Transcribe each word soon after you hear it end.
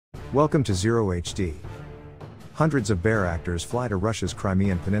Welcome to Zero HD. Hundreds of Bayraktars fly to Russia's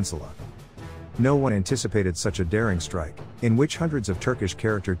Crimean Peninsula. No one anticipated such a daring strike, in which hundreds of Turkish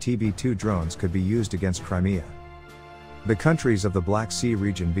character TB2 drones could be used against Crimea. The countries of the Black Sea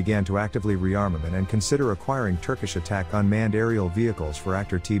region began to actively rearmament and consider acquiring Turkish attack unmanned aerial vehicles for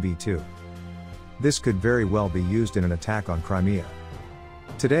Bayraktar TB2. This could very well be used in an attack on Crimea.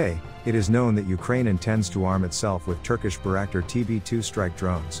 Today, it is known that Ukraine intends to arm itself with Turkish Bayraktar TB2 strike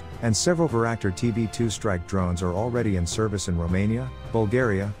drones, and several Bayraktar TB2 strike drones are already in service in Romania,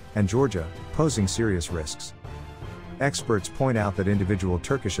 Bulgaria, and Georgia, posing serious risks. Experts point out that individual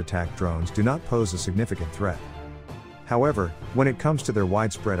Turkish attack drones do not pose a significant threat. However, when it comes to their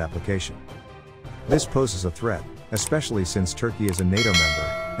widespread application, this poses a threat, especially since Turkey is a NATO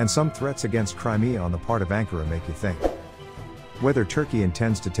member, and some threats against Crimea on the part of Ankara make you think whether Turkey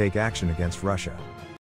intends to take action against Russia.